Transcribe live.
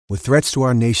With threats to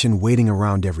our nation waiting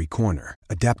around every corner,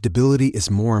 adaptability is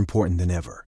more important than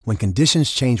ever. When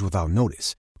conditions change without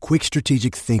notice, quick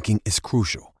strategic thinking is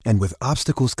crucial. And with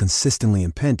obstacles consistently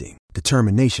impending,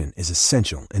 determination is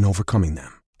essential in overcoming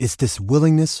them. It's this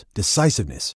willingness,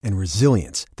 decisiveness, and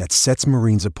resilience that sets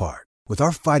Marines apart. With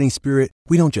our fighting spirit,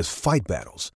 we don't just fight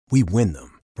battles, we win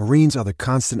them. Marines are the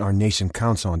constant our nation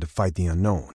counts on to fight the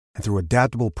unknown. And through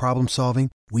adaptable problem solving,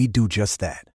 we do just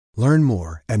that. Learn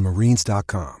more at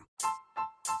marines.com.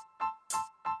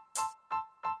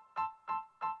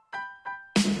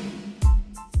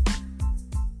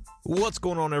 What's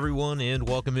going on, everyone, and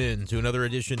welcome in to another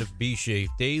edition of B-Shape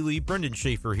Daily. Brendan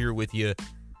Schaefer here with you.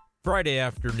 Friday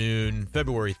afternoon,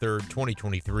 February 3rd,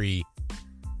 2023.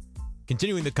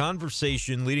 Continuing the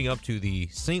conversation leading up to the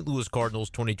St. Louis Cardinals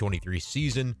 2023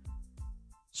 season.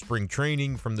 Spring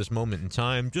training from this moment in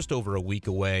time, just over a week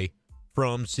away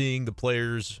from seeing the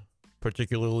players,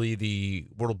 particularly the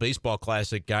World Baseball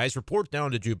Classic guys, report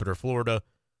down to Jupiter, Florida,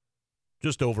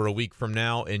 just over a week from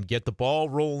now and get the ball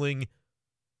rolling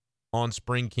on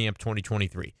Spring Camp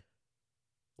 2023.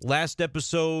 Last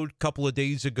episode, a couple of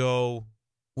days ago,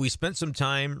 we spent some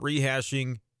time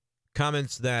rehashing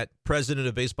comments that President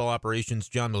of Baseball Operations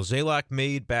John Mozeliak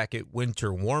made back at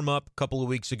winter warm-up a couple of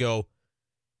weeks ago.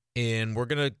 And we're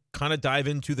going to kind of dive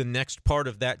into the next part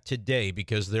of that today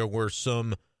because there were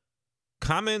some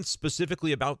comments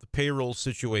specifically about the payroll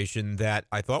situation that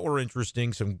I thought were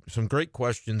interesting, some great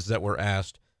questions that were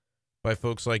asked by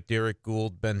folks like Derek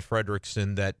Gould, Ben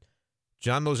Frederickson, that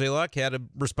John Mozeliak had a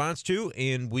response to,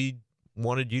 and we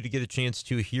wanted you to get a chance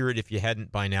to hear it if you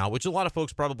hadn't by now, which a lot of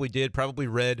folks probably did, probably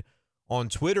read on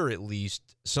Twitter at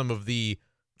least some of the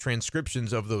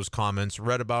transcriptions of those comments,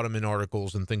 read about them in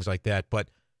articles and things like that. But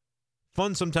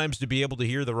fun sometimes to be able to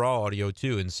hear the raw audio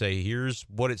too and say, here's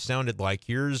what it sounded like.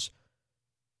 Here's,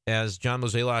 as John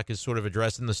Mozeliak is sort of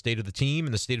addressing the state of the team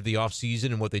and the state of the offseason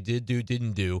and what they did do,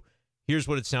 didn't do, here's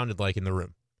what it sounded like in the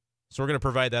room. So we're going to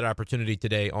provide that opportunity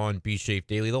today on B-Shape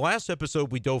Daily. The last episode,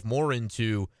 we dove more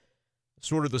into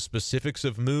sort of the specifics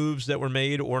of moves that were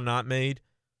made or not made,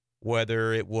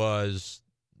 whether it was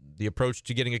the approach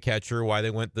to getting a catcher, why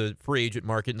they went the free agent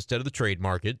market instead of the trade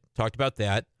market. Talked about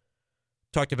that.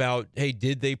 Talked about, hey,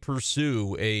 did they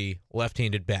pursue a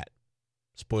left-handed bat?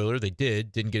 Spoiler, they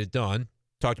did. Didn't get it done.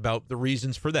 Talked about the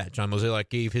reasons for that. John Mozeliak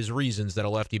gave his reasons that a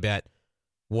lefty bat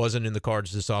wasn't in the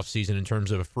cards this offseason in terms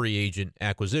of a free agent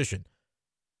acquisition.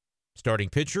 Starting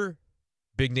pitcher,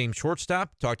 big-name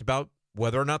shortstop, talked about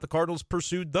whether or not the Cardinals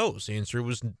pursued those. The answer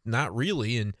was not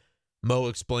really, and Mo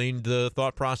explained the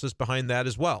thought process behind that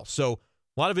as well. So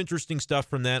a lot of interesting stuff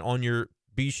from that on your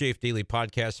B-Shape Daily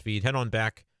podcast feed. Head on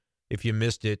back if you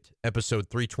missed it, episode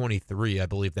 323, I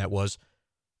believe that was,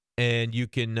 and you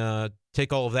can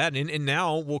take all of that. And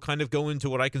now we'll kind of go into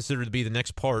what I consider to be the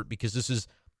next part, because this is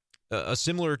a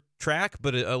similar track,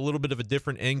 but a little bit of a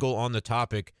different angle on the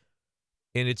topic,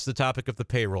 and it's the topic of the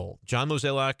payroll. John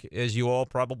Mozeliak, as you all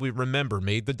probably remember,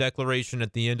 made the declaration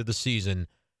at the end of the season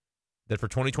that for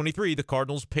 2023, the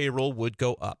Cardinals' payroll would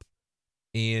go up,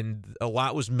 and a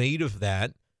lot was made of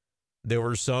that. There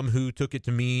were some who took it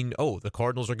to mean, oh, the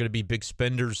Cardinals are going to be big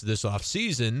spenders this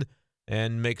offseason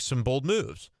and make some bold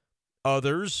moves.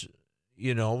 Others,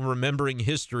 remembering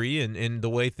history and the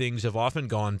way things have often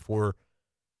gone for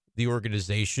the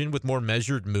organization with more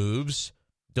measured moves,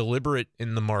 deliberate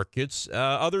in the markets.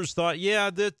 Others thought,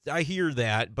 that I hear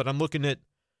that, but I'm looking at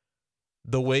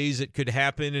the ways it could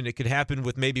happen, and it could happen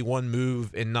with maybe one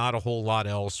move and not a whole lot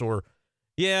else. Or,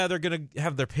 they're going to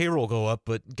have their payroll go up,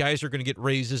 but guys are going to get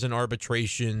raises in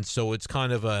arbitration, so it's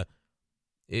kind of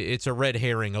it's a red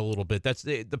herring a little bit. That's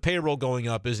the payroll going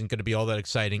up isn't going to be all that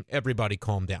exciting. Everybody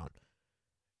calm down.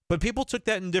 But people took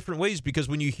that in different ways, because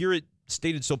when you hear it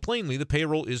stated so plainly, the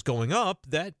payroll is going up,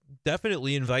 that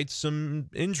definitely invites some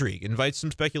intrigue, invites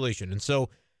some speculation. And so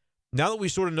now that we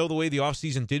sort of know the way the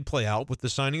offseason did play out with the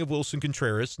signing of Wilson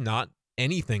Contreras, not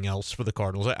anything else for the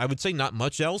Cardinals. I would say not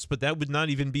much else, but that would not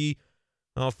even be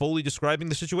fully describing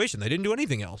the situation. They didn't do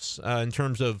anything else in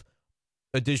terms of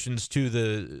additions to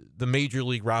the major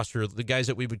league roster, the guys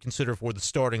that we would consider for the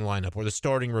starting lineup or the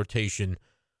starting rotation,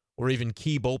 or even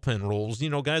key bullpen roles.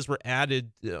 Guys were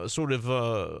added sort of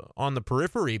on the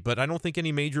periphery, but I don't think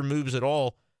any major moves at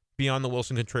all beyond the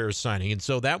Wilson Contreras signing. And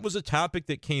so that was a topic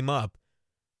that came up,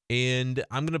 and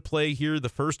I'm going to play here the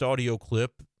first audio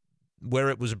clip where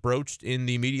it was broached in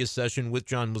the media session with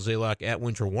John Mozeliak at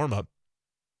winter warmup.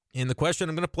 And the question,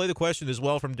 I'm going to play the question as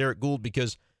well from Derek Gould,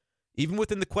 because even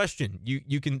within the question,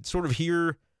 you can sort of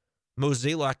hear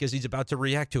Mozeliak as he's about to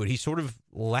react to it. He sort of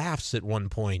laughs at one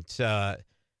point,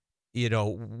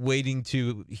 waiting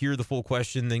to hear the full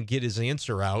question, then get his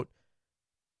answer out.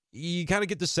 you kind of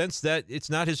get the sense that it's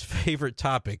not his favorite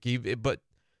topic. But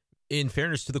in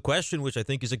fairness to the question, which I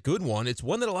think is a good one, it's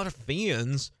one that a lot of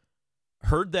fans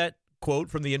heard that quote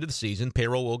from the end of the season,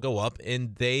 payroll will go up,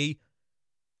 and they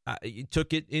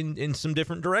took it in some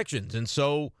different directions. And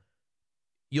so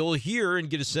you'll hear and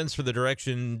get a sense for the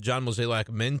direction John Mozeliak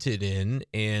meant it in,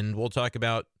 and we'll talk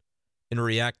about and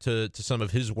react to some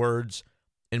of his words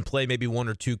and play maybe one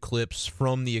or two clips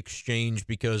from the exchange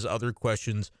because other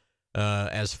questions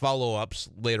as follow-ups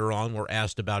later on were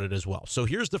asked about it as well. So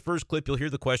here's the first clip. You'll hear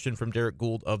the question from Derek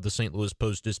Gould of the St. Louis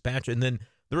Post-Dispatch, and then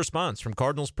the response from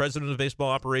Cardinals President of Baseball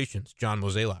Operations, John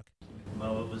Mozeliak.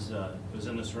 Mo, it was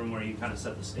in this room where you kind of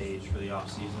set the stage for the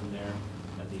offseason there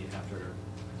after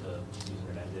the season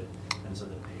had ended, and so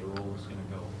the payroll was going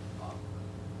to go up.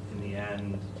 In the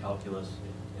end, calculus,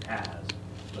 it has,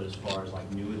 but as far as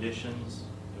like new additions,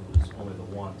 it was only the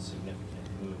one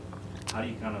significant move. How do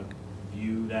you kind of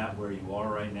view that where you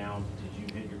are right now? Did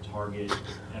you hit your target,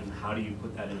 and how do you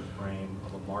put that in the frame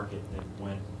of a market that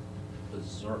went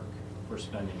berserk for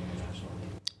spending in the National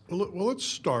League? Well, let's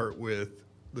start with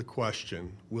the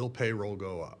question, will payroll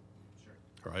go up?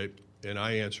 Sure. Right? And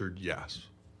I answered yes.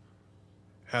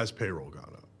 Has payroll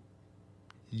gone up?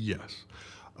 Yes.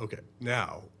 Okay.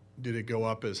 Now, did it go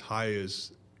up as high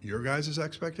as your guys'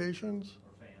 expectations?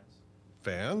 Or fans?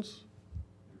 Fans?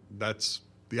 That's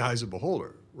the eyes of the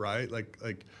beholder, right?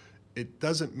 Like it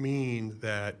doesn't mean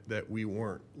that we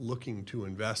weren't looking to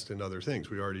invest in other things.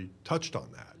 We already touched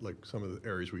on that, like some of the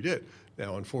areas we did.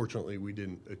 Now, unfortunately, we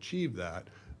didn't achieve that,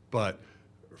 but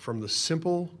from the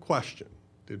simple question,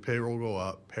 did payroll go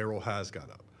up? Payroll has gone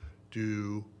up.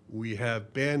 Do we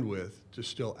have bandwidth to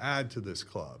still add to this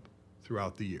club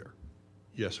throughout the year?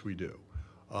 Yes, we do.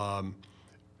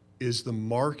 Is the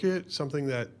market something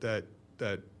that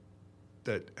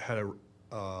had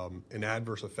an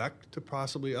adverse effect to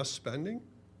possibly us spending?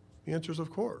 The answer is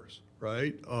of course,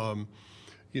 right?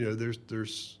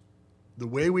 There's the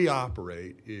way we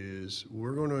operate is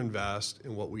we're going to invest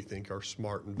in what we think are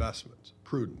smart investments,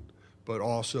 prudent, but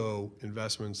also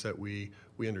investments that we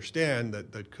understand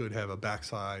that could have a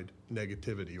backside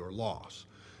negativity or loss.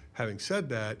 Having said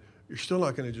that, you're still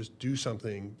not going to just do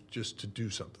something just to do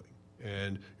something,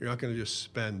 and you're not going to just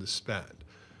spend to spend.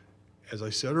 As I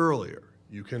said earlier,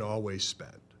 you can always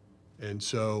spend. And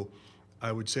so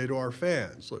I would say to our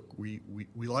fans, look, we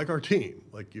like our team.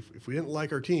 Like if we didn't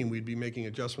like our team, we'd be making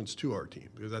adjustments to our team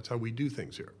because that's how we do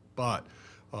things here. But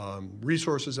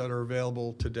resources that are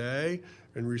available today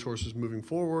and resources moving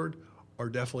forward are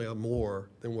definitely more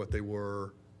than what they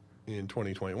were in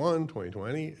 2021,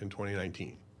 2020, and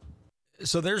 2019.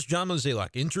 So there's John Mozeliak.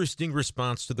 Interesting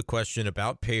response to the question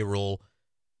about payroll.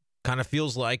 Kind of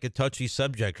feels like a touchy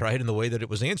subject, right, in the way that it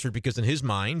was answered, because in his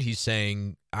mind, he's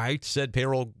saying, I said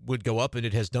payroll would go up and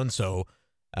it has done so.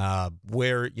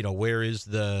 Where is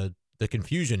the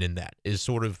confusion in that is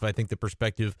sort of, I think, the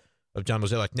perspective of John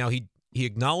Mozeliak. Now, he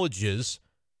acknowledges,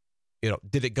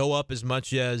 did it go up as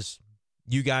much as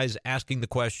you guys asking the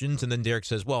questions? And then Derek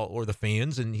says, well, or the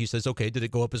fans. And he says, okay, did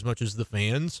it go up as much as the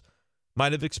fans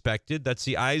might have expected? That's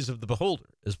the eyes of the beholder,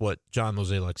 is what John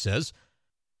Mozeliak says.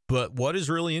 But what is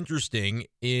really interesting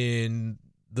in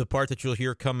the part that you'll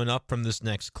hear coming up from this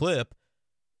next clip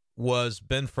was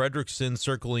Ben Frederickson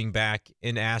circling back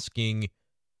and asking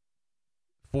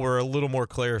for a little more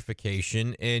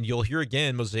clarification. And you'll hear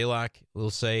again, Mozeliak will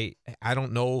say, I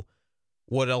don't know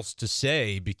what else to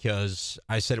say because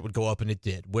I said it would go up and it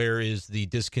did. Where is the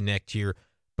disconnect here?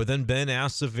 But then Ben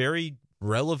asks a very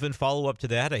relevant follow-up to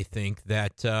that, I think,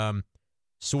 that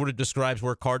sort of describes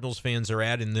where Cardinals fans are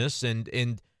at in this and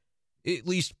at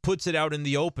least puts it out in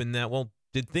the open that, well,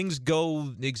 did things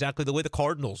go exactly the way the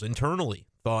Cardinals internally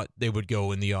thought they would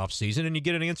go in the offseason? And you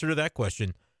get an answer to that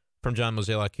question from John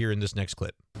Mozeliak here in this next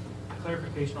clip.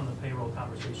 Clarification on the payroll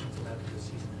conversation from after the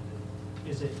season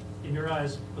ended. Is it, in your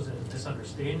eyes, was it a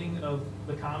misunderstanding of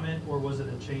the comment, or was it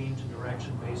a change in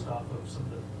direction based off of some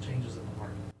of the changes in the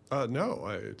market? No,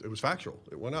 it was factual.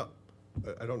 It went up.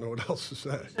 I don't know what else to say.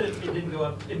 You said it didn't go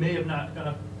up. It may have not gone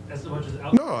up as much as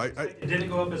it didn't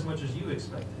go up as much as you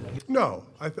expected. No,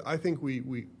 I think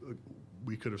we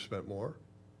could have spent more,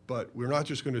 but we're not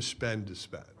just going to spend to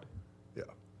spend. Yeah.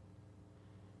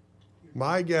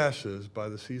 My guess is by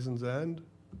the season's end,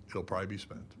 it'll probably be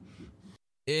spent.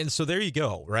 And so there you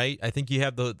go, right? I think you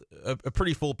have a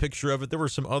pretty full picture of it. There were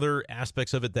some other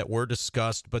aspects of it that were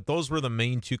discussed, but those were the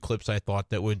main two clips I thought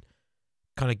that would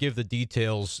kind of give the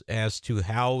details as to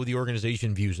how the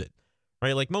organization views it,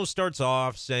 right? Like Mo starts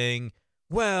off saying,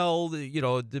 well,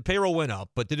 the payroll went up,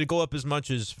 but did it go up as much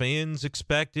as fans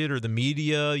expected or the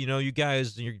media? You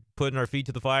guys, you're putting our feet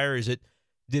to the fire. Is it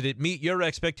Did it meet your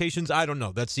expectations? I don't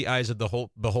know. That's the eyes of the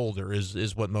beholder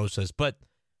is what Mo says. But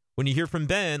when you hear from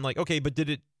Ben, like, okay, but did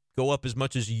it go up as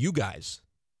much as you guys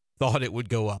thought it would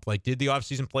go up? Like, did the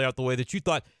offseason play out the way that you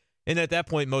thought? And at that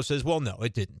point, Mo says, well, no,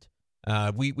 it didn't.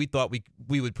 We thought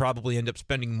we would probably end up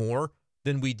spending more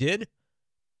than we did,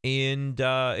 and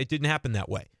it didn't happen that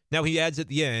way. Now, he adds at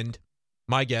the end,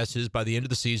 my guess is by the end of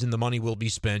the season, the money will be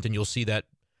spent, and you'll see that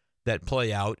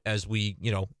play out as we,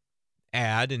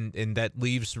 add, and that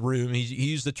leaves room. He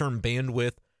used the term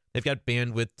bandwidth. They've got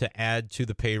bandwidth to add to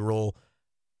the payroll,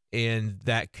 and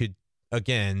that could,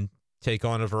 again, take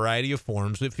on a variety of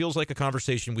forms. It feels like a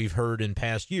conversation we've heard in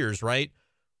past years, right?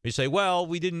 We say, well,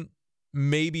 we didn't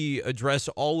maybe address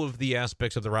all of the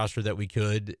aspects of the roster that we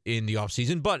could in the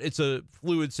offseason, but it's a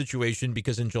fluid situation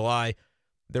because in July,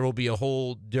 there will be a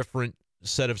whole different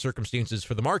set of circumstances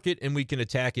for the market, and we can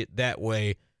attack it that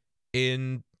way.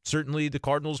 And certainly the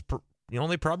Cardinals,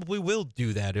 they probably will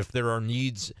do that if there are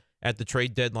needs at the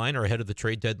trade deadline or ahead of the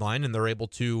trade deadline, and they're able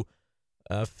to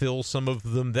fill some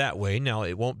of them that way. Now,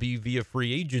 it won't be via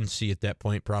free agency at that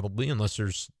point, probably, unless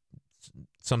there's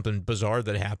something bizarre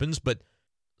that happens. But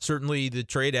certainly the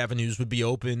trade avenues would be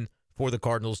open for the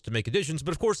Cardinals to make additions.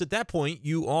 But, of course, at that point,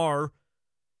 you are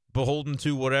beholden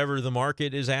to whatever the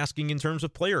market is asking in terms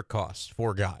of player costs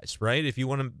for guys, right? If you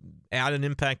want to add an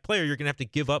impact player, you're going to have to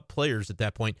give up players at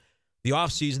that point. The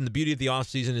offseason, the beauty of the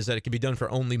offseason is that it can be done for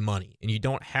only money, and you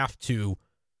don't have to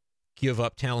give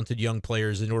up talented young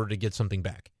players in order to get something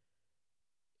back.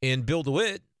 And Bill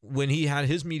DeWitt, when he had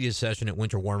his media session at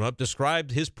Winter Warmup,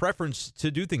 described his preference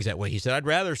to do things that way. He said, I'd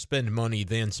rather spend money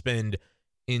than spend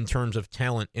in terms of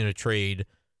talent in a trade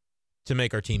to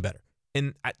make our team better.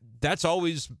 And that's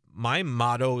always my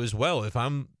motto as well. If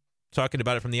I'm talking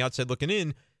about it from the outside looking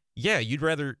in, yeah, you'd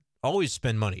rather always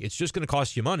spend money. It's just going to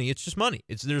cost you money. It's just money.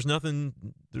 There's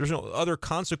no other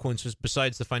consequences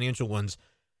besides the financial ones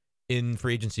in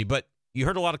free agency. But you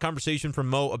heard a lot of conversation from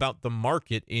Mo about the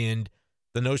market and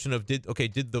the notion of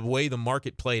did the way the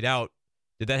market played out,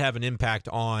 did that have an impact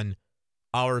on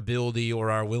our ability or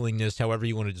our willingness, however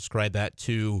you want to describe that,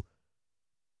 to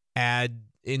add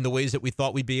in the ways that we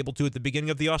thought we'd be able to at the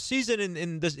beginning of the offseason?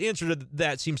 And the answer to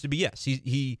that seems to be yes.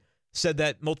 He said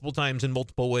that multiple times in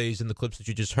multiple ways in the clips that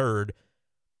you just heard,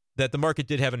 that the market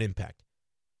did have an impact.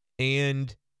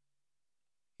 And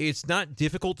it's not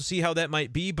difficult to see how that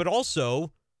might be, but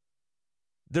also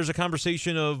there's a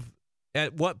conversation of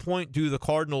at what point do the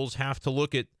Cardinals have to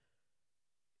look at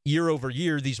year over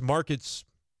year these markets.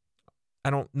 I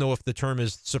don't know if the term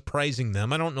is surprising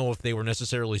them. I don't know if they were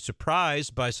necessarily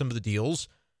surprised by some of the deals,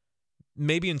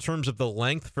 maybe in terms of the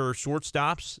length for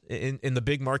shortstops in the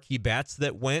big marquee bats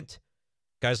that went,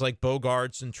 guys like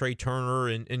Bogaerts and Trey Turner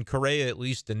and Correa, at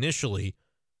least initially.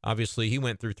 Obviously, he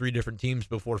went through 3 different teams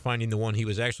before finding the one he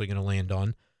was actually going to land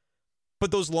on. But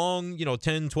those long,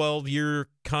 10, 12-year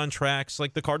contracts,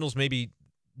 like the Cardinals maybe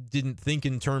didn't think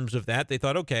in terms of that. They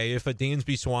thought, okay, if a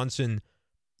Dansby Swanson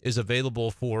is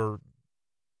available for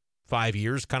 5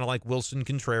 years, kind of like Wilson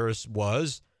Contreras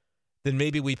was, then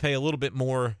maybe we pay a little bit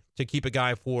more to keep a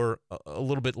guy for a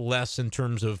little bit less in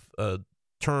terms of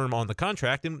term on the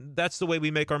contract. And that's the way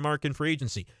we make our mark in free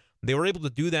agency. They were able to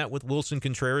do that with Wilson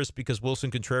Contreras because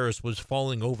Wilson Contreras was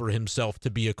falling over himself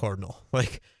to be a Cardinal.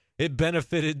 Like, it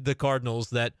benefited the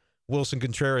Cardinals that Wilson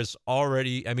Contreras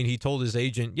already, he told his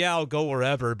agent, yeah, I'll go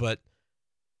wherever, but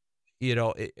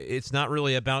it's not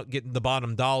really about getting the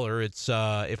bottom dollar. It's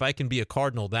if I can be a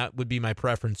Cardinal, that would be my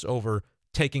preference over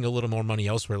taking a little more money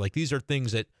elsewhere. Like, these are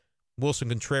things that Wilson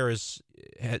Contreras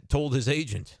had told his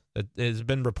agent, that has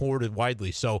been reported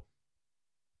widely. So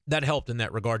that helped in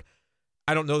that regard.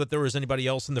 I don't know that there was anybody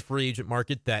else in the free agent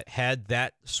market that had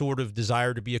that sort of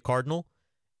desire to be a Cardinal.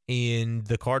 And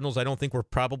the Cardinals, I don't think were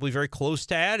probably very close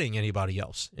to adding anybody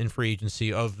else in free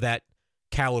agency of that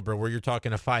caliber, where you're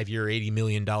talking a 5-year, $80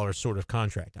 million sort of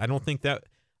contract. I don't think that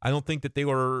they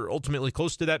were ultimately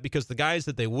close to that, because the guys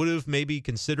that they would have maybe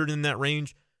considered in that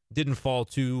range didn't fall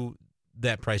to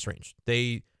that price range.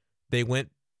 They went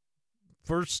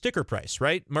for sticker price,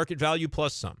 right? Market value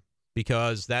plus some,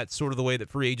 because that's sort of the way that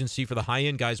free agency for the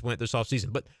high-end guys went this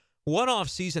offseason. But what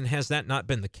offseason has that not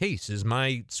been the case is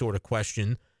my sort of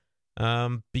question.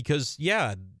 Because,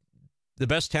 yeah, the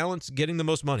best talent's getting the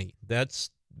most money.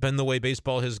 That's been the way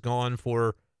baseball has gone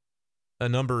for a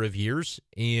number of years.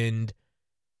 And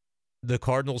the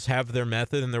Cardinals have their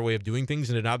method and their way of doing things,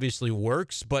 and it obviously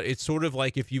works. But it's sort of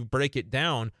like, if you break it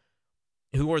down,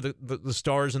 who are the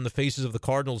stars and the faces of the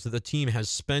Cardinals that the team has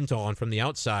spent on from the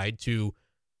outside to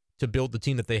build the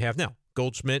team that they have now?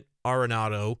 Goldschmidt,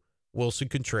 Arenado, Wilson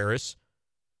Contreras.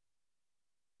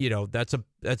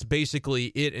 That's basically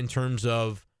it in terms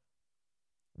of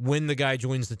when the guy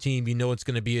joins the team, you know it's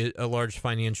going to be a large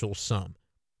financial sum.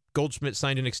 Goldschmidt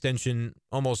signed an extension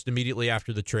almost immediately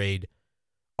after the trade.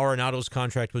 Arenado's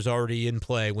contract was already in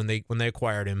play when they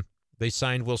acquired him. They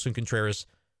signed Wilson Contreras.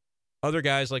 Other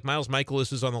guys like Miles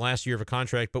Michaelis is on the last year of a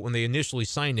contract, but when they initially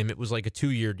signed him, it was like a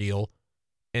 2-year deal,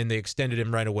 and they extended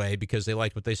him right away because they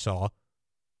liked what they saw.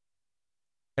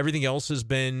 Everything else has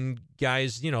been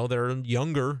guys, that are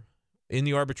younger in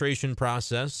the arbitration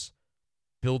process,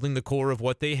 building the core of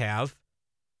what they have.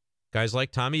 Guys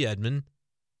like Tommy Edman,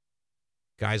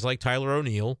 guys like Tyler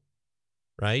O'Neill,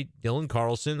 right? Dylan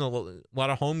Carlson, a lot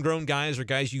of homegrown guys or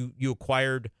guys you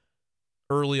acquired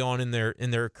early on in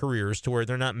their careers to where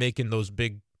they're not making those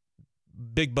big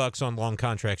bucks on long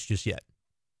contracts just yet.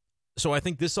 So I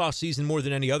think this offseason, more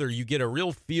than any other, you get a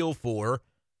real feel for,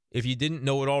 if you didn't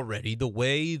know it already, the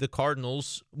way the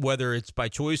Cardinals, whether it's by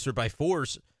choice or by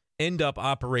force, end up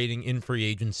operating in free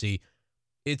agency.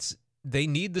 They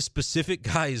need the specific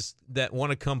guys that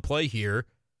want to come play here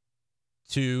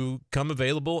to come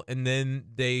available, and then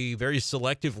they very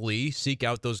selectively seek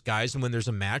out those guys, and when there's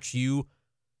a match, you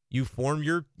form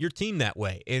your team that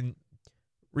way. And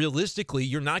realistically,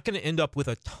 you're not going to end up with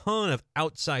a ton of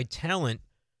outside talent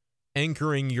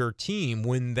anchoring your team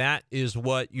when that is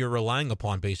what you're relying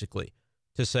upon, basically,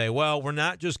 to say, well, we're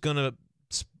not just going to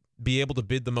be able to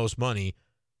bid the most money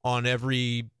on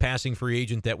every passing free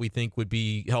agent that we think would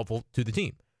be helpful to the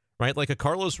team, right? Like a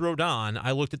Carlos Rodon,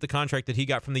 I looked at the contract that he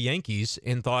got from the Yankees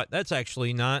and thought that's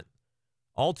actually not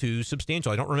all too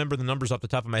substantial. I don't remember the numbers off the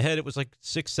top of my head. It was like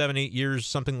 6, 7, 8 years,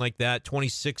 something like that,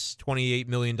 $26, $28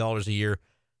 million a year.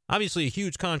 Obviously a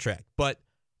huge contract, but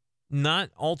not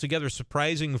altogether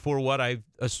surprising for what I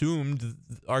assumed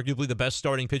arguably the best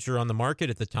starting pitcher on the market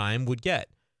at the time would get.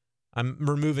 I'm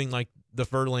removing like the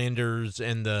Verlanders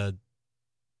and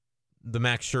the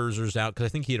Max Scherzers out because I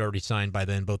think he had already signed by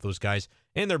then, both those guys.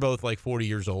 And they're both like 40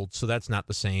 years old, so that's not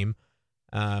the same.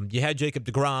 You had Jacob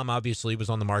deGrom, obviously, was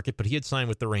on the market, but he had signed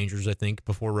with the Rangers, I think,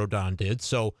 before Rodon did.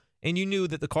 So, and you knew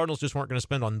that the Cardinals just weren't going to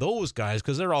spend on those guys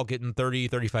because they're all getting $30,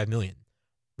 $35 million.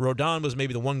 Rodon was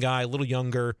maybe the one guy, a little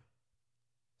younger,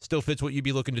 still fits what you'd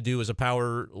be looking to do as a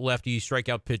power lefty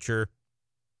strikeout pitcher.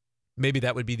 Maybe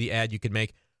that would be the ad you could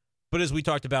make. But as we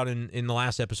talked about in the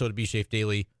last episode of Be Safe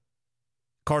Daily,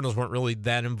 Cardinals weren't really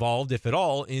that involved, if at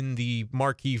all, in the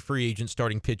marquee free agent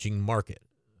starting pitching market.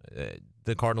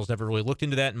 The Cardinals never really looked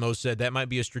into that, and Mo said that might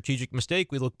be a strategic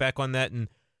mistake. We look back on that and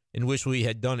wish we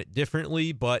had done it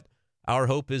differently, but our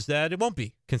hope is that it won't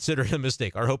be considered a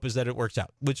mistake. Our hope is that it works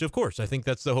out, which, of course, I think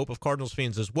that's the hope of Cardinals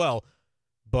fans as well.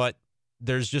 But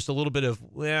there's just a little bit of,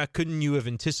 couldn't you have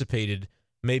anticipated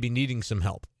maybe needing some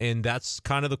help? And that's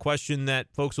kind of the question that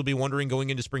folks will be wondering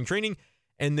going into spring training.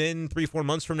 And then 3-4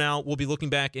 months from now, we'll be looking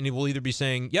back and it will either be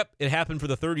saying, yep, it happened for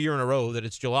the third year in a row that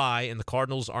it's July and the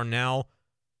Cardinals are now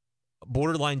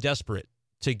borderline desperate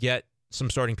to get some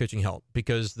starting pitching help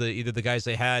because either the guys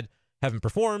they had haven't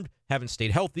performed, haven't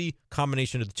stayed healthy,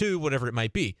 combination of the two, whatever it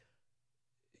might be.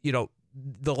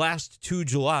 The last 2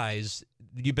 Julys,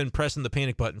 you've been pressing the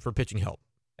panic button for pitching help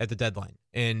at the deadline.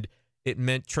 And it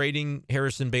meant trading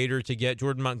Harrison Bader to get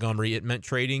Jordan Montgomery. It meant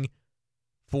trading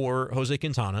for Jose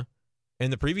Quintana.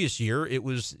 And the previous year, it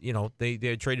was, they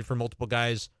had traded for multiple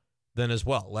guys then as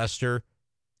well, Lester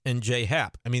and Jay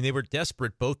Happ. I mean, they were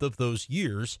desperate both of those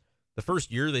years. The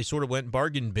first year, they sort of went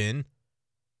bargain bin.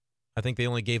 I think they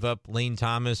only gave up Lane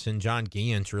Thomas and John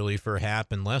Gant, really, for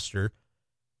Happ and Lester.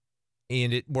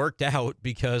 And it worked out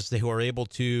because they were able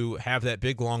to have that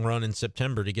big long run in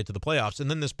September to get to the playoffs. And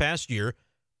then this past year,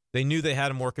 they knew they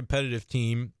had a more competitive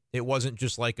team. It wasn't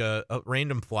just like a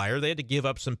random flyer. They had to give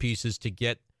up some pieces to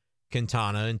get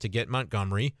Quintana and to get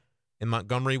Montgomery. And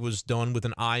Montgomery was done with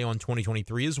an eye on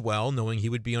 2023 as well, knowing he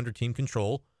would be under team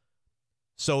control.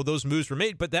 So those moves were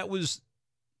made, but those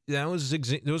are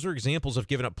examples of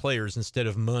giving up players instead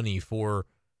of money for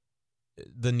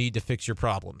the need to fix your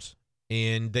problems.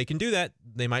 And they can do that.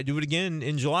 They might do it again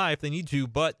in July if they need to,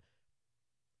 but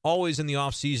always in the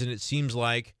offseason, it seems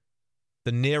like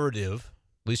the narrative,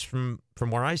 at least from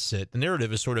where I sit, the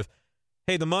narrative is sort of,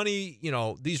 hey, the money,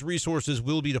 these resources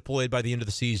will be deployed by the end of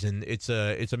the season. It's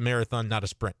a marathon, not a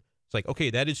sprint. It's like, okay,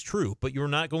 that is true, but you're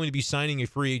not going to be signing a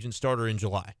free agent starter in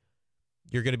July.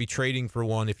 You're going to be trading for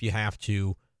one if you have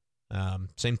to.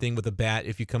 Same thing with a bat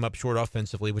if you come up short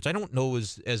offensively, which I don't know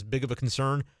is as big of a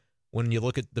concern when you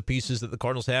look at the pieces that the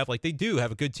Cardinals have. Like, they do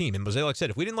have a good team. And Mozeliak said,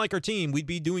 if we didn't like our team, we'd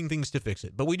be doing things to fix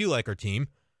it. But we do like our team.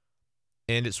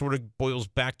 And it sort of boils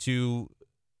back to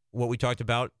what we talked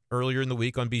about earlier in the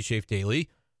week on Be Safe Daily.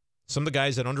 Some of the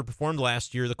guys that underperformed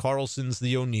last year, the Carlsons,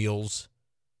 the O'Neills,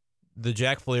 the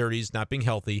Jack Flaherty's not being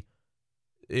healthy.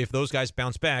 If those guys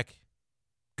bounce back,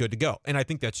 good to go. And I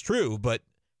think that's true, but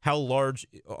how large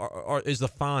is the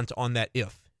font on that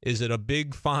if? Is it a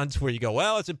big font where you go,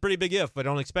 well, it's a pretty big if, I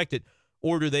don't expect it,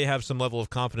 or do they have some level of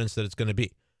confidence that it's going to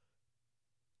be?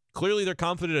 Clearly, they're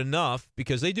confident enough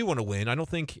because they do want to win. I don't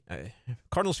think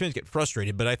Cardinals fans get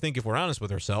frustrated, but I think if we're honest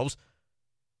with ourselves,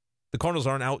 the Cardinals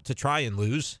aren't out to try and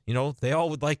lose. You know, they all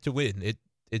would like to win.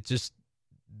 It just,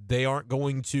 they aren't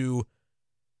going to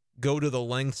go to the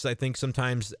lengths I think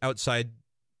sometimes outside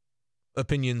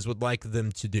opinions would like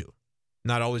them to do.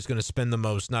 Not always going to spend the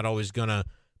most, not always going to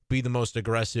be the most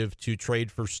aggressive to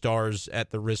trade for stars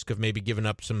at the risk of maybe giving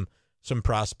up some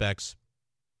prospects.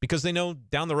 Because they know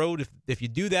down the road, if you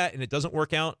do that and it doesn't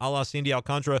work out, a la Sandy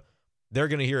Alcantara, they're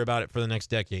going to hear about it for the next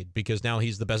decade because now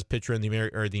he's the best pitcher in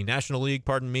the National League,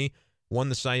 won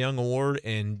the Cy Young Award,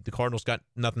 and the Cardinals got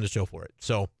nothing to show for it.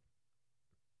 So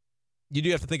you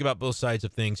do have to think about both sides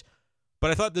of things.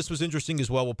 But I thought this was interesting as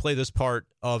well. We'll play this part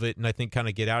of it and I think kind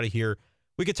of get out of here.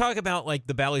 We could talk about like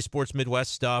the Bally Sports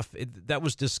Midwest stuff. That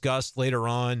was discussed later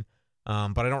on,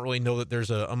 but I don't really know that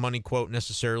there's a money quote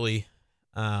necessarily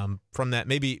from that.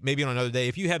 Maybe on another day.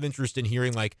 If you have interest in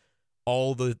hearing like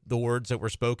all the words that were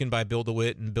spoken by Bill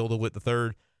DeWitt and Bill DeWitt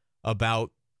III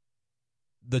about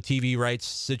the TV rights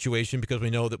situation, because we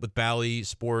know that with Bally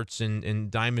Sports and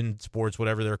Diamond Sports,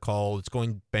 whatever they're called, it's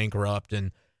going bankrupt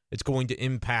and it's going to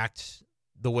impact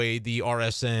the way the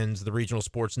RSNs, the regional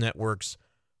sports networks,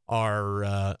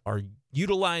 are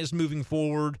utilized moving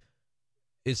forward.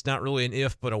 It's not really an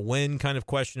if, but a when kind of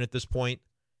question at this point.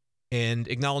 And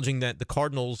acknowledging that the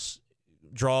Cardinals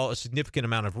draw a significant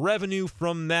amount of revenue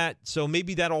from that. So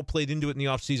maybe that all played into it in the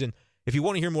offseason. If you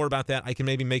want to hear more about that, I can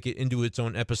maybe make it into its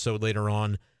own episode later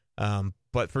on.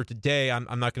 But for today,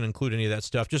 I'm not going to include any of that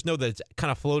stuff. Just know that it's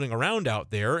kind of floating around out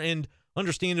there. And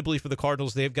understandably for the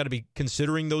Cardinals, they've got to be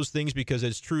considering those things because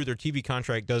it's true, their TV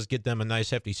contract does get them a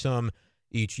nice hefty sum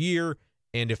each year.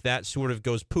 And if that sort of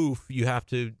goes poof, you have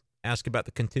to ask about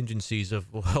the contingencies of,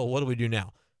 well, what do we do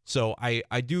now? So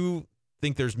I do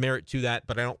think there's merit to that,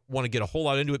 but I don't want to get a whole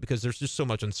lot into it because there's just so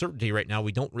much uncertainty right now.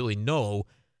 We don't really know.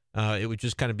 It would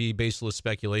just kind of be baseless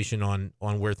speculation on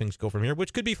where things go from here,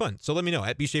 which could be fun. So let me know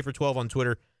at bschaefer12 on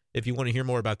Twitter. If you want to hear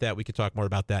more about that, we could talk more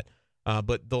about that.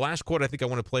 But the last quote I think I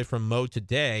want to play from Mo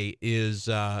today is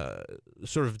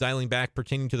sort of dialing back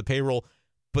pertaining to the payroll.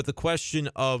 But the question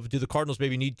of, do the Cardinals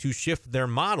maybe need to shift their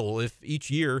model if each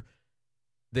year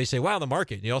they say, wow, the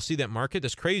market, you all see that market?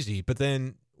 That's crazy. But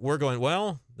then we're going,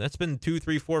 well, that's been 2,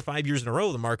 3, 4, 5 years in a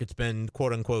row. The market's been,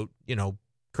 quote unquote,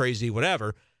 crazy,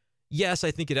 whatever. Yes,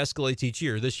 I think it escalates each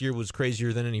year. This year was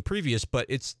crazier than any previous, but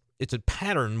it's a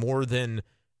pattern more than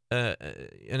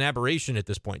an aberration at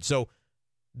this point. So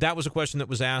that was a question that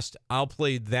was asked. I'll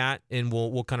play that, and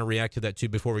we'll kind of react to that too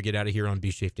before we get out of here on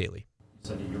B-Shape Daily. You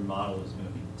said that your model is going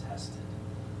to be tested.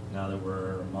 Now that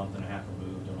we're a month and a half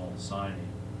removed on all the signing,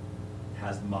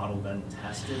 has the model been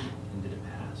tested, and did it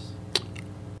pass?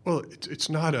 Well, it's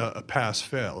not a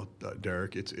pass-fail,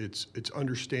 Derek. It's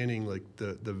understanding like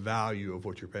the value of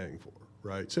what you're paying for,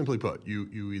 right? Simply put,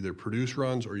 you either produce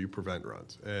runs or you prevent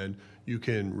runs, and you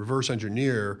can reverse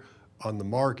engineer on the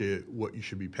market what you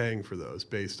should be paying for those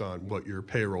based on what your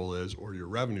payroll is or your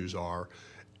revenues are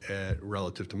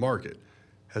relative to market.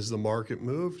 Has the market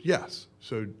moved? Yes.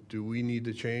 So do we need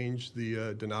to change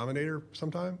the denominator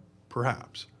sometime?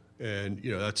 Perhaps. And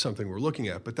that's something we're looking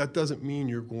at. But that doesn't mean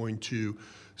you're going to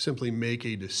simply make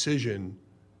a decision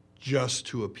just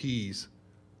to appease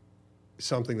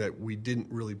something that we didn't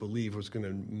really believe was going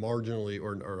to marginally,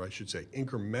 or I should say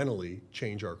incrementally,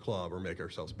 change our club or make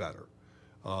ourselves better.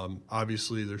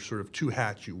 Obviously, there's sort of two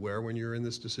hats you wear when you're in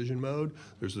this decision mode.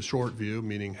 There's the short view,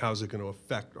 meaning how's it going to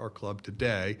affect our club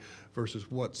today,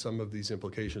 versus what some of these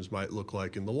implications might look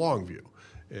like in the long view.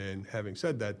 And having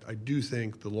said that, I do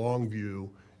think the long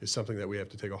view is something that we have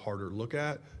to take a harder look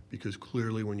at, because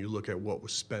clearly when you look at what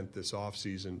was spent this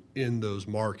offseason in those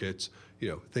markets,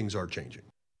 things are changing.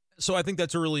 So I think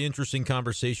that's a really interesting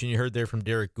conversation you heard there from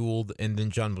Derek Gould and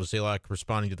then John Mozeliak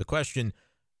responding to the question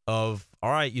of,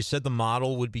 all right, you said the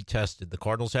model would be tested. The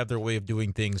Cardinals have their way of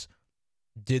doing things.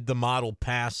 Did the model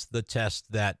pass the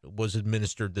test that was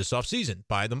administered this offseason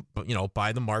by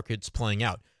the markets playing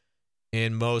out?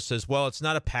 And Mo says, well, it's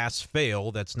not a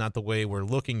pass-fail. That's not the way we're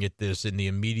looking at this in the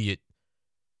immediate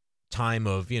time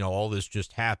of, all this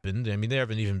just happened. I mean, there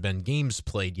haven't even been games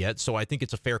played yet. So I think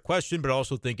it's a fair question, but I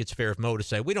also think it's fair of Mo to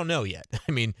say, we don't know yet.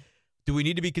 I mean, do we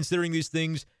need to be considering these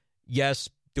things? Yes.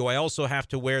 Do I also have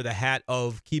to wear the hat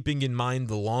of keeping in mind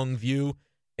the long view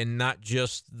and not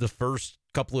just the first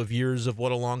couple of years of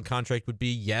what a long contract would be?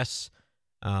 Yes.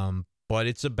 But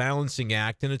it's a balancing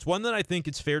act, and it's one that I think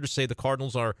it's fair to say the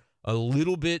Cardinals are a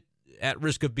little bit at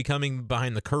risk of becoming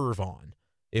behind the curve on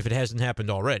if it hasn't happened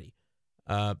already.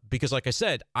 Because like I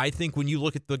said, I think when you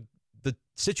look at the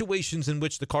situations in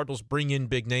which the Cardinals bring in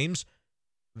big names,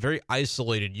 very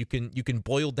isolated. You can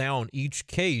boil down each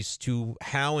case to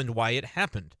how and why it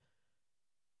happened.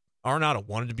 Arenado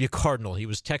wanted to be a Cardinal. He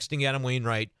was texting Adam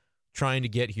Wainwright trying to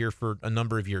get here for a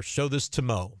number of years. Show this to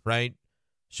Mo, right?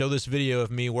 Show this video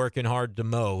of me working hard to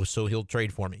Mo so he'll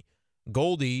trade for me.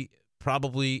 Goldie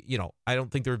probably, I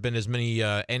don't think there have been as many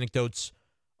anecdotes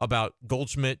about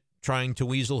Goldschmidt trying to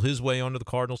weasel his way onto the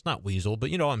Cardinals. Not weasel, but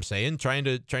you know what I'm saying, trying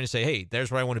to say, hey,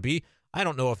 there's where I want to be. I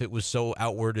don't know if it was so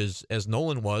outward as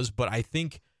Nolan was, but I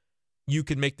think you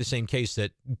can make the same case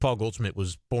that Paul Goldschmidt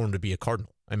was born to be a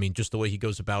Cardinal. I mean, just the way he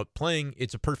goes about playing,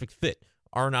 it's a perfect fit.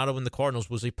 Arenado in the Cardinals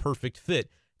was a perfect fit.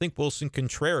 I think Wilson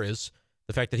Contreras,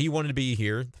 the fact that he wanted to be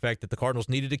here, the fact that the Cardinals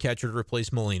needed a catcher to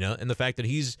replace Molina, and the fact that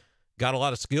he's got a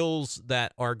lot of skills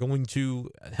that are going to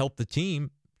help the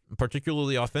team,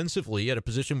 particularly offensively, at a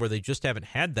position where they just haven't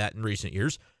had that in recent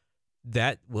years,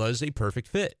 that was a perfect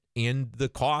fit. And the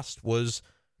cost was,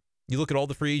 you look at all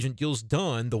the free agent deals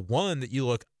done, the one that you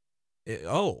look,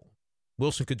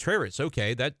 Wilson Contreras,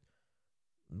 okay, that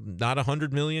not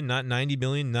 $100 million, not $90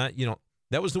 million, not,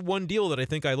 that was the one deal that I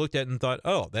think I looked at and thought,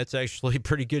 oh, that's actually a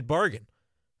pretty good bargain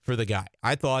for the guy.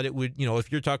 I thought it would,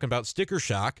 if you're talking about sticker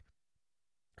shock,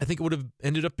 I think it would have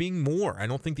ended up being more. I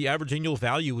don't think the average annual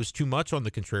value was too much on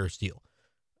the Contreras deal.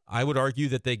 I would argue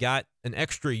that they got an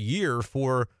extra year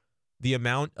for the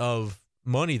amount of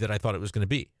money that I thought it was going to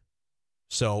be.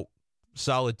 So,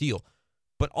 solid deal.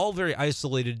 But all very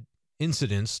isolated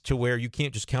incidents to where you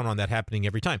can't just count on that happening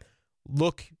every time.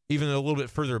 Look even a little bit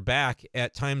further back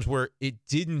at times where it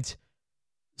didn't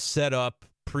set up,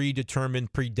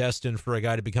 predetermined, predestined for a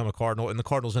guy to become a Cardinal, and the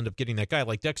Cardinals end up getting that guy.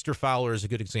 Like Dexter Fowler is a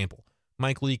good example.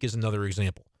 Mike Leake is another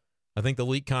example. I think the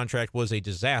Leake contract was a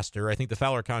disaster. I think the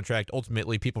Fowler contract,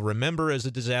 ultimately, people remember as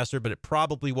a disaster, but it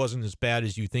probably wasn't as bad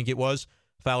as you think it was.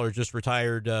 Fowler just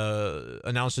retired,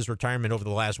 announced his retirement over the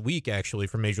last week, actually,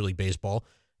 from Major League Baseball.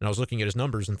 And I was looking at his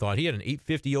numbers and thought he had an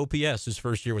 850 OPS his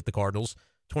first year with the Cardinals.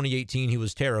 2018, he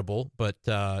was terrible, but,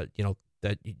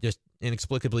 that just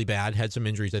inexplicably bad. Had some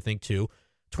injuries, I think, too.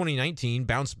 2019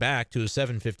 bounced back to a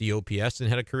 750 OPS and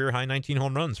had a career-high 19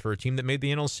 home runs for a team that made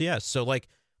the NLCS. So,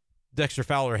 Dexter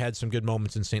Fowler had some good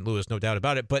moments in St. Louis, no doubt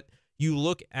about it. But you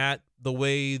look at the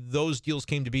way those deals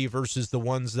came to be versus the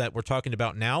ones that we're talking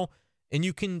about now, and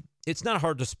it's not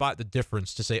hard to spot the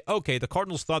difference to say, okay, the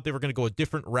Cardinals thought they were going to go a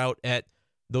different route at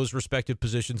those respective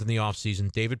positions in the offseason.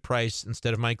 David Price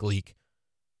instead of Mike Leake.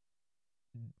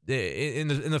 In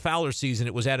the Fowler season,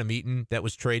 it was Adam Eaton that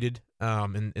was traded,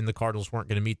 and the Cardinals weren't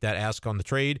going to meet that ask on the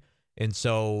trade, and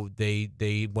so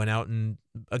they went out and,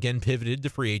 again, pivoted to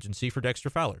free agency for Dexter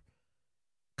Fowler.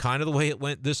 Kind of the way it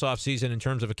went this offseason in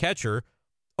terms of a catcher.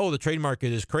 Oh, the trade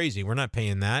market is crazy. We're not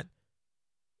paying that.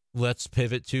 Let's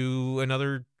pivot to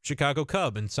another Chicago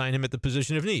Cub and sign him at the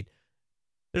position of need.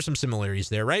 There's some similarities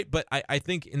there, right? But I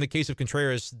think in the case of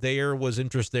Contreras, there was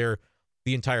interest there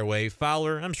the entire way.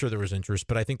 Fowler, I'm sure there was interest,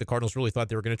 but I think the Cardinals really thought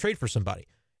they were going to trade for somebody.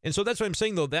 And so that's what I'm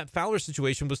saying, though. That Fowler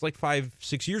situation was like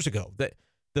 5-6 years ago. That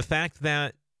the fact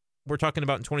that we're talking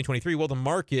about in 2023, well, the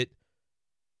market,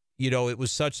 it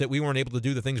was such that we weren't able to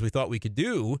do the things we thought we could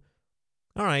do.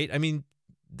 All right. I mean,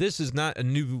 this is not a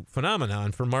new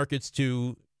phenomenon for markets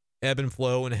to ebb and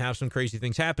flow and have some crazy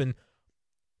things happen.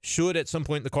 Should at some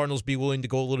point the Cardinals be willing to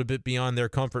go a little bit beyond their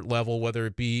comfort level, whether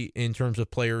it be in terms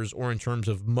of players or in terms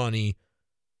of money,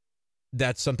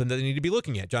 that's something that they need to be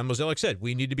looking at. John Mozeliak said,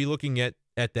 we need to be looking at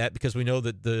that because we know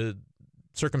that the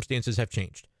circumstances have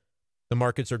changed. The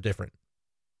markets are different.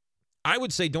 I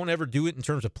would say don't ever do it in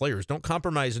terms of players. Don't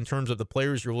compromise in terms of the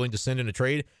players you're willing to send in a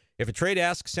trade. If a trade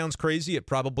ask sounds crazy, it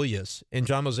probably is. And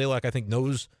John Mozeliak, I think,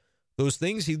 knows those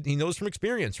things. He knows from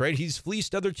experience, right? He's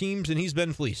fleeced other teams, and he's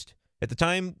been fleeced. At the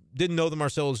time, didn't know the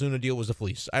Marcell Ozuna deal was a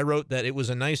fleece. I wrote that it was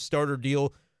a nice starter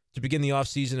deal to begin the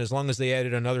offseason. As long as they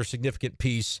added another significant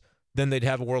piece, then they'd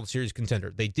have a World Series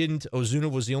contender. They didn't.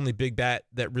 Ozuna was the only big bat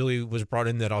that really was brought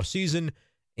in that offseason,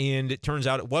 and it turns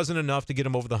out it wasn't enough to get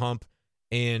him over the hump,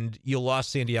 and you lost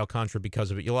Sandy Alcantara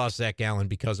because of it. You lost Zach Gallen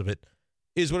because of it,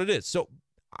 is what it is. So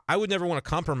I would never want to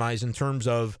compromise in terms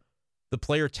of the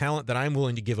player talent that I'm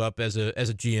willing to give up as a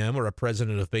GM or a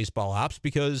president of baseball ops,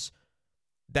 because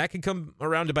that could come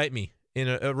around to bite me in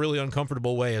a really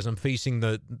uncomfortable way as I'm facing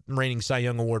the reigning Cy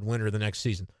Young Award winner the next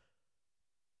season.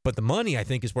 But the money, I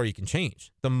think, is where you can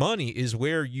change. The money is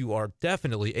where you are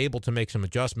definitely able to make some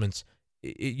adjustments.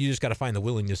 You just got to find the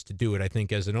willingness to do it, I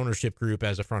think, as an ownership group,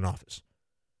 as a front office.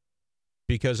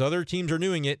 Because other teams are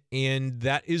doing it, and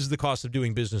that is the cost of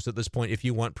doing business at this point if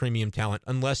you want premium talent,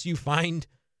 unless you find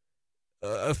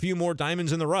a few more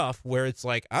diamonds in the rough where it's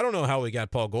like, I don't know how we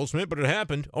got Paul Goldschmidt, but it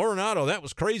happened. Arenado, that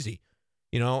was crazy.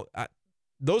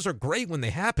 Those are great when they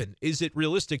happen. Is it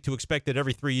realistic to expect that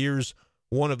every 3 years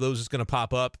one of those is going to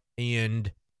pop up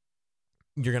and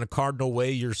you're going to cardinal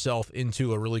away yourself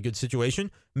into a really good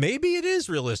situation? Maybe it is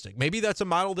realistic. Maybe that's a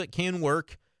model that can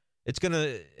work. It's going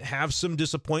to have some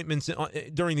disappointments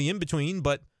during the in-between,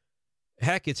 but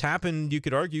heck, it's happened, you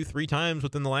could argue, 3 times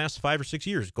within the last 5 or 6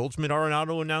 years. Goldschmidt,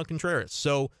 Arenado, and now Contreras.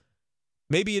 So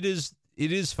maybe it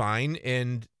is fine,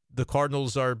 and the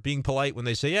Cardinals are being polite when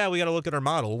they say, yeah, we got to look at our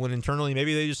model, when internally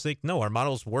maybe they just think, no, our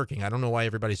model's working. I don't know why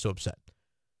everybody's so upset.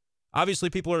 Obviously,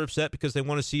 people are upset because they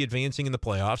want to see advancing in the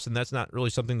playoffs, and that's not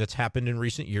really something that's happened in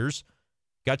recent years.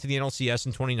 Got to the NLCS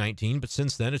in 2019, but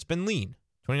since then it's been lean.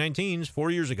 2019 is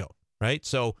 4 years ago, right?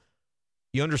 So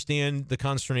you understand the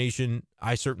consternation.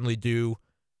 I certainly do.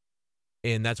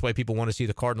 And that's why people want to see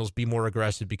the Cardinals be more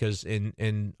aggressive, because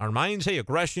in our minds, hey,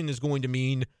 aggression is going to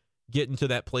mean getting to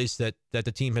that place that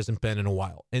the team hasn't been in a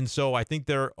while. And so I think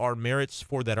there are merits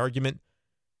for that argument.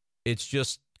 It's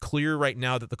just clear right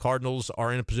now that the Cardinals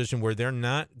are in a position where they're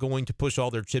not going to push all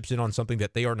their chips in on something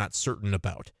that they are not certain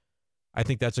about. I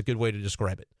think that's a good way to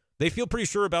describe it. They feel pretty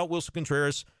sure about Wilson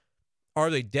Contreras. Are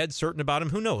they dead certain about him?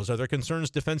 Who knows? Are there concerns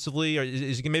defensively?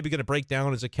 Is he maybe going to break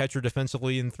down as a catcher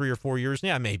defensively in 3 or 4 years?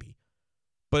 Yeah, maybe.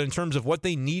 But in terms of what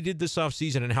they needed this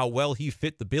offseason and how well he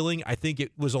fit the billing, I think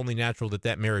it was only natural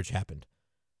that marriage happened.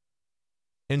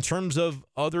 In terms of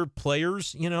other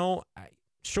players,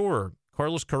 sure,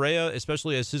 Carlos Correa,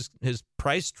 especially as his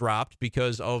price dropped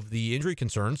because of the injury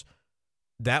concerns,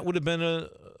 that would have been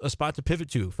a spot to pivot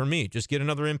to for me. Just get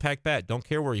another impact bat. Don't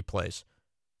care where he plays.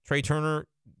 Trey Turner,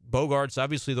 Bogarts,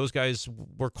 obviously those guys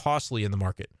were costly in the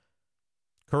market.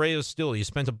 Correa still, he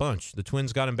spent a bunch. The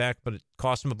Twins got him back, but it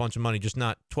cost him a bunch of money, just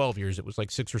not 12 years. It was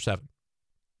like 6 or 7.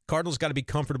 Cardinals got to be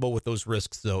comfortable with those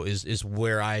risks, though, is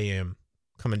where I am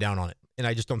coming down on it. And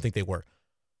I just don't think they were.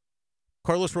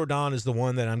 Carlos Rodon is the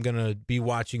one that I'm going to be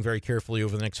watching very carefully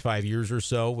over the next 5 years or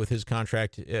so with his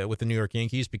contract with the New York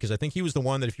Yankees, because I think he was the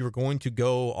one that if you were going to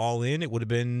go all in, it would have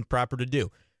been proper to do.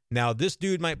 Now, this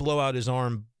dude might blow out his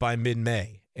arm by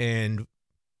mid-May, and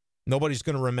nobody's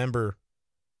going to remember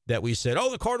that we said,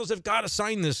 the Cardinals have got to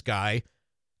sign this guy.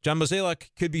 John Mozeliak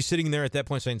could be sitting there at that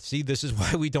point saying, see, this is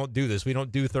why we don't do this. We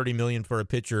don't do $30 million for a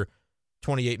pitcher,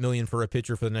 $28 million for a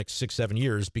pitcher for the next 6-7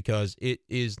 years, because it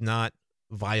is not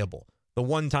viable. The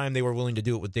one time they were willing to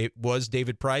do it was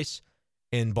David Price,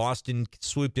 and Boston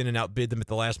swooped in and outbid them at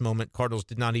the last moment. Cardinals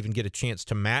did not even get a chance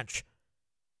to match.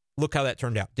 Look how that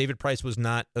turned out. David Price was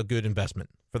not a good investment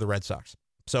for the Red Sox.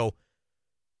 So,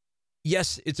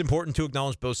 yes, it's important to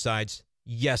acknowledge both sides.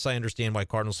 Yes, I understand why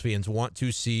Cardinals fans want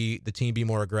to see the team be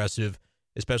more aggressive,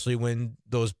 especially when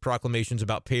those proclamations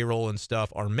about payroll and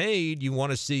stuff are made. You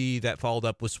want to see that followed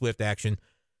up with swift action.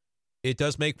 It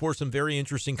does make for some very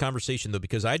interesting conversation, though,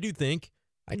 because I do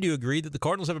agree that the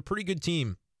Cardinals have a pretty good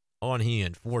team on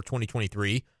hand for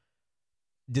 2023.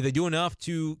 Did they do enough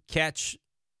to catch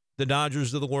the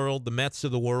Dodgers of the world, the Mets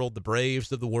of the world, the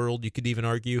Braves of the world? You could even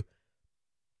argue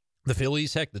the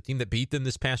Phillies, heck, the team that beat them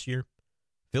this past year.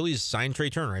 Phillies signed Trey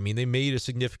Turner. I mean, they made a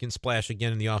significant splash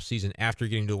again in the offseason after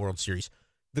getting to the World Series.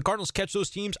 The Cardinals catch those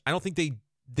teams? I don't think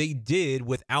they did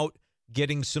without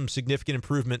getting some significant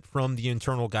improvement from the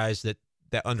internal guys that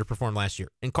underperformed last year.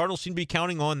 And Cardinals seem to be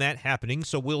counting on that happening,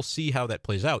 so we'll see how that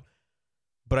plays out.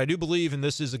 But I do believe, and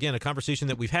this is, again, a conversation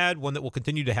that we've had, one that we'll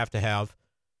continue to have,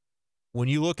 when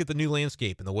you look at the new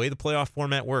landscape and the way the playoff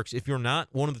format works, if you're not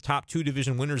one of the top 2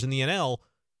 division winners in the NL,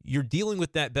 you're dealing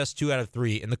with that best 2 out of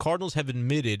 3. And the Cardinals have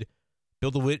admitted,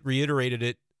 Bill DeWitt reiterated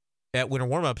it at winter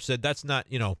warm-up, said that's not,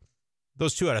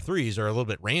 those 2 out of 3s are a little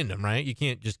bit random, right? You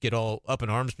can't just get all up in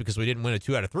arms because we didn't win a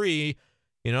 2 out of 3.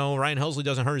 Ryan Helsley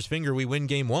doesn't hurt his finger. We win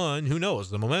game 1. Who knows?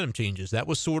 The momentum changes. That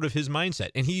was sort of his mindset.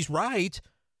 And he's right.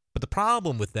 But the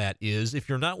problem with that is if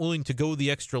you're not willing to go the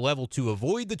extra level to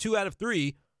avoid the 2 out of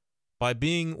 3 by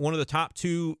being one of the top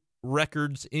 2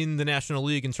 records in the National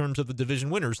League in terms of the division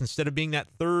winners, instead of being that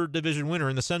 3rd division winner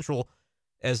in the Central,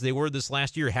 as they were this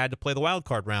last year, had to play the wild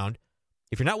card round.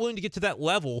 If you're not willing to get to that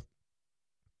level,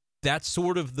 that's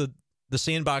sort of the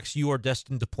sandbox you are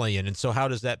destined to play in. And so how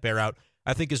does that bear out?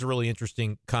 I think is a really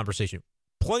interesting conversation.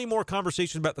 Plenty more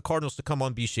conversation about the Cardinals to come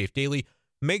on Be Safe Daily.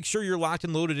 Make sure you're locked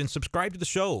and loaded and subscribe to the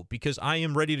show, because I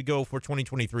am ready to go for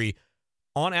 2023.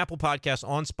 On Apple Podcasts,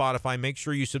 on Spotify. Make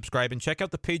sure you subscribe and check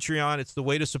out the Patreon. It's the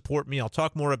way to support me. I'll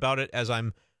talk more about it as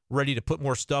I'm ready to put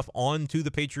more stuff onto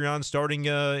the Patreon starting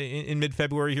in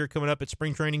mid-February here coming up at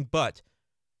spring training. But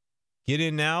get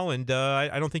in now, and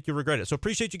I don't think you'll regret it. So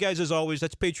appreciate you guys as always.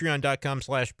 That's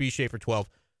patreon.com/BShafer12.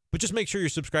 But just make sure you're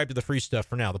subscribed to the free stuff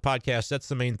for now. The podcast, that's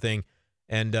the main thing,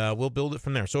 and we'll build it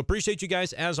from there. So appreciate you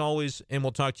guys, as always, and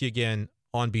we'll talk to you again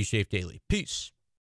on Be Safe Daily. Peace.